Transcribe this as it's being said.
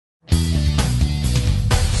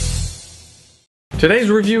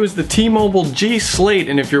Today's review is the T-Mobile G-Slate,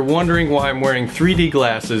 and if you're wondering why I'm wearing 3D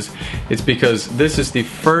glasses, it's because this is the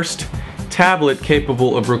first tablet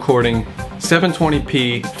capable of recording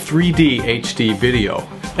 720p 3D HD video.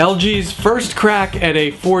 LG's first crack at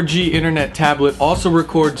a 4G internet tablet also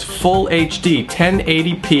records full HD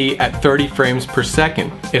 1080p at 30 frames per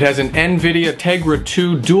second. It has an NVIDIA Tegra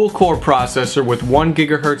 2 dual-core processor with 1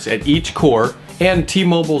 GHz at each core, and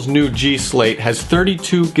T-Mobile's new G-Slate has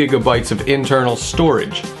 32 gigabytes of internal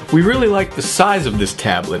storage. We really like the size of this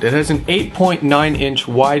tablet. It has an 8.9-inch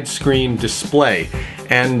widescreen display,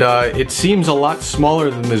 and it seems a lot smaller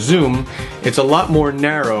than the Zoom. It's a lot more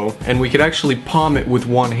narrow, and we could actually palm it with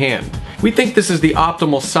one hand. We think this is the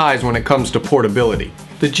optimal size when it comes to portability.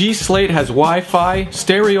 The G-Slate has Wi-Fi,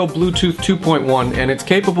 stereo Bluetooth 2.1, and it's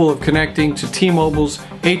capable of connecting to T-Mobile's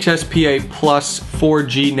HSPA Plus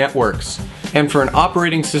 4G networks. And for an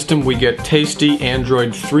operating system, we get tasty Android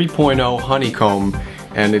 3.0 Honeycomb,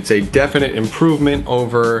 and it's a definite improvement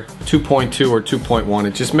over 2.2 or 2.1.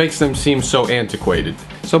 It just makes them seem so antiquated.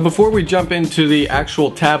 So before we jump into the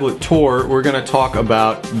actual tablet tour, we're going to talk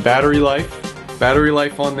about battery life. Battery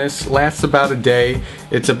life on this lasts about a day.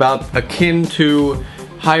 It's about akin to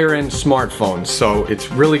higher-end smartphones, so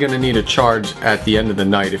it's really going to need a charge at the end of the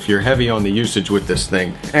night if you're heavy on the usage with this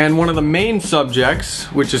thing. And one of the main subjects,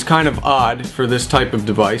 which is kind of odd for this type of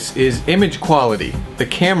device, is image quality, the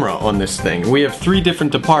camera on this thing. We have 3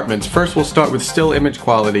 different departments. First, we'll start with still image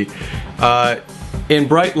quality. In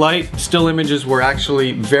bright light, still images were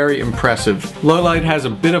actually very impressive. Low light has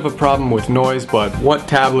a bit of a problem with noise, but what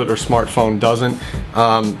tablet or smartphone doesn't?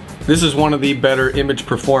 This is one of the better image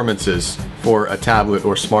performances for a tablet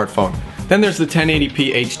or smartphone. Then there's the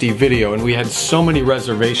 1080p HD video, and we had so many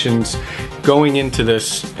reservations going into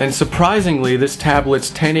this, and surprisingly this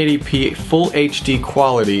tablet's 1080p full HD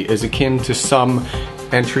quality is akin to some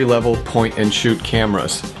entry-level point-and-shoot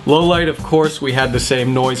cameras. Low light, of course, we had the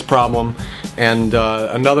same noise problem, and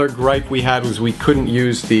another gripe we had was we couldn't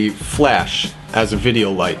use the flash as a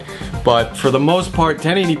video light. But for the most part,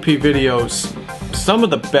 1080p videos, some of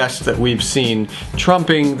the best that we've seen,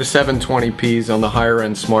 trumping the 720p's on the higher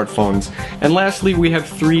end smartphones. And lastly, we have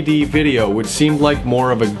 3D video, which seemed like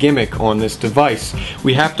more of a gimmick on this device.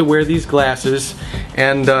 We have to wear these glasses,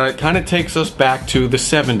 and it kind of takes us back to the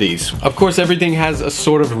 70s. Of course, everything has a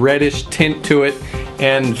sort of reddish tint to it,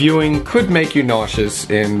 and viewing could make you nauseous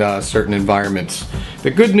in certain environments. The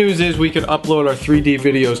good news is we can upload our 3D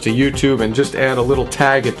videos to YouTube and just add a little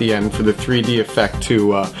tag at the end for the 3D effect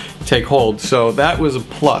to take hold, so that was a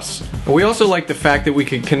plus. We also like the fact that we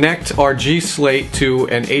could connect our G-Slate to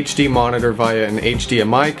an HD monitor via an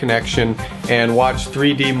HDMI connection and watch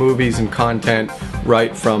 3D movies and content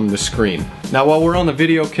right from the screen. Now, while we're on the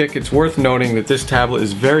video kick, it's worth noting that this tablet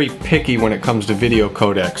is very picky when it comes to video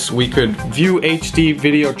codecs. We could view HD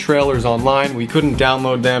video trailers online, we couldn't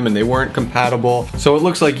download them, and they weren't compatible. So it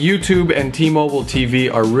looks like YouTube and T-Mobile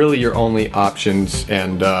TV are really your only options,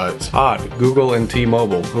 and it's odd. Google and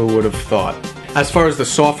T-Mobile, who would have thought? As far as the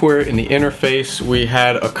software in the interface, we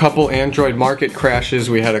had a couple Android market crashes,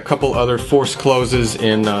 we had a couple other forced closes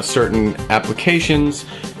in certain applications.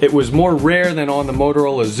 It was more rare than on the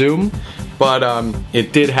Motorola Zoom, but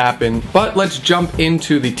it did happen. But let's jump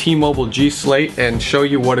into the T-Mobile G-Slate and show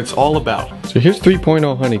you what it's all about. So here's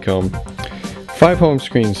 3.0 Honeycomb, 5 home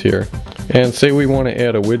screens here, and say we want to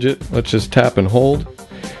add a widget, let's just tap and hold.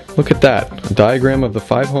 Look at that, a diagram of the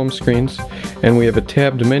 5 home screens, and we have a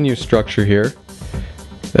tabbed menu structure here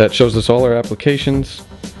that shows us all our applications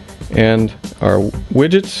and our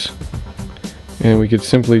widgets, and we could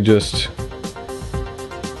simply just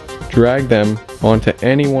drag them onto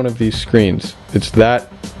any one of these screens. It's that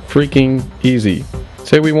freaking easy.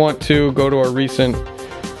 Say we want to go to our recent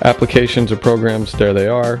applications or programs, there they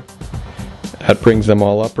are. That brings them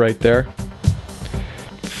all up right there.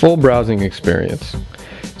 Full browsing experience.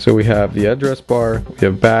 So we have the address bar, we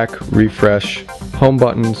have back, refresh, home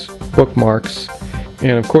buttons, bookmarks,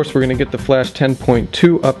 and of course we're going to get the Flash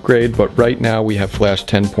 10.2 upgrade, but right now we have Flash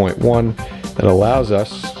 10.1 that allows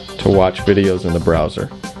us to watch videos in the browser.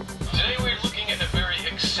 Today we're looking at a very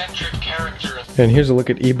eccentric character. And here's a look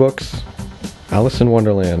at ebooks. Alice in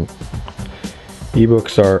Wonderland.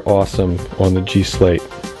 Ebooks are awesome on the G-Slate.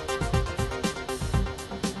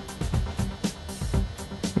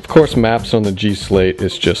 Of course, maps on the G-Slate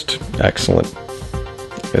is just excellent.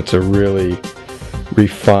 It's a really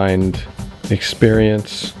refined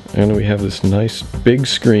experience, and we have this nice big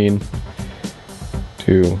screen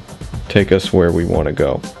to take us where we want to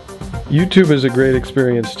go. YouTube is a great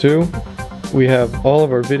experience too. We have all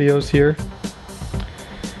of our videos here,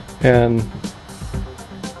 and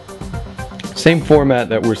Same format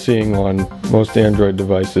that we're seeing on most Android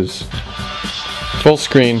devices. Full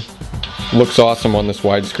screen, looks awesome on this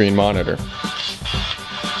widescreen monitor.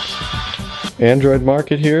 Android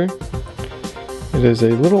market here. It is a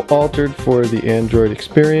little altered for the Android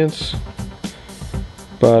experience,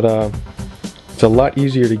 but it's a lot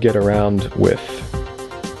easier to get around with.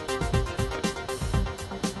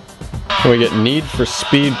 And we get Need for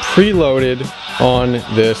Speed preloaded on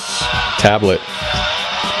this tablet.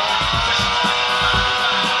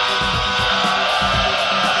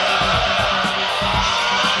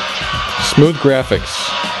 Smooth graphics,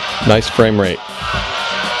 nice frame rate.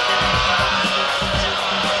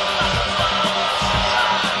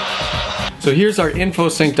 So here's our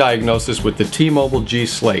InfoSync diagnosis with the T-Mobile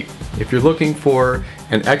G-Slate. If you're looking for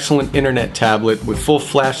an excellent internet tablet with full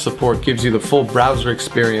flash support, gives you the full browser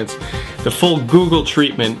experience, the full Google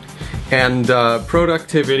treatment, and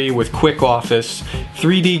productivity with QuickOffice,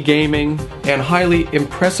 3D gaming, and highly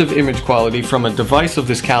impressive image quality from a device of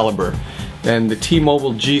this caliber, then the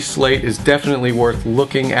T-Mobile G-Slate is definitely worth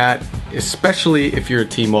looking at, especially if you're a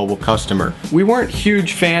T-Mobile customer. We weren't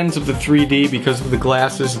huge fans of the 3D because of the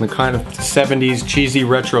glasses and the kind of 70s cheesy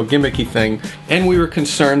retro gimmicky thing, and we were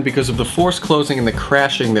concerned because of the force closing and the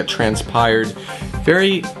crashing that transpired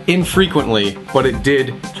very infrequently, but it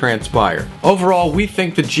did transpire. Overall, we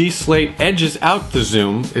think the G-Slate edges out the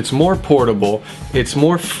Zoom. It's more portable, it's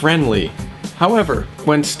more friendly. However,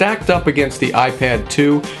 when stacked up against the iPad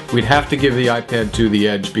 2, we'd have to give the iPad 2 the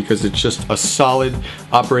edge because it's just a solid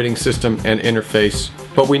operating system and interface.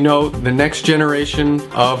 But we know the next generation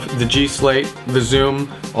of the G-Slate, the Zoom,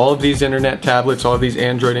 all of these internet tablets, all of these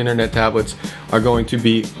Android internet tablets are going to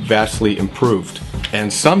be vastly improved.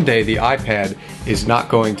 And someday the iPad is not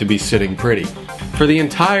going to be sitting pretty. For the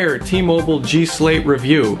entire T-Mobile G-Slate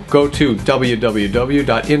review, go to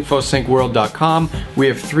www.infosyncworld.com. We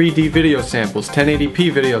have 3D video samples,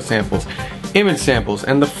 1080p video samples, image samples,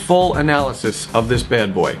 and the full analysis of this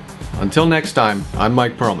bad boy. Until next time, I'm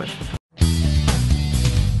Mike Perlman.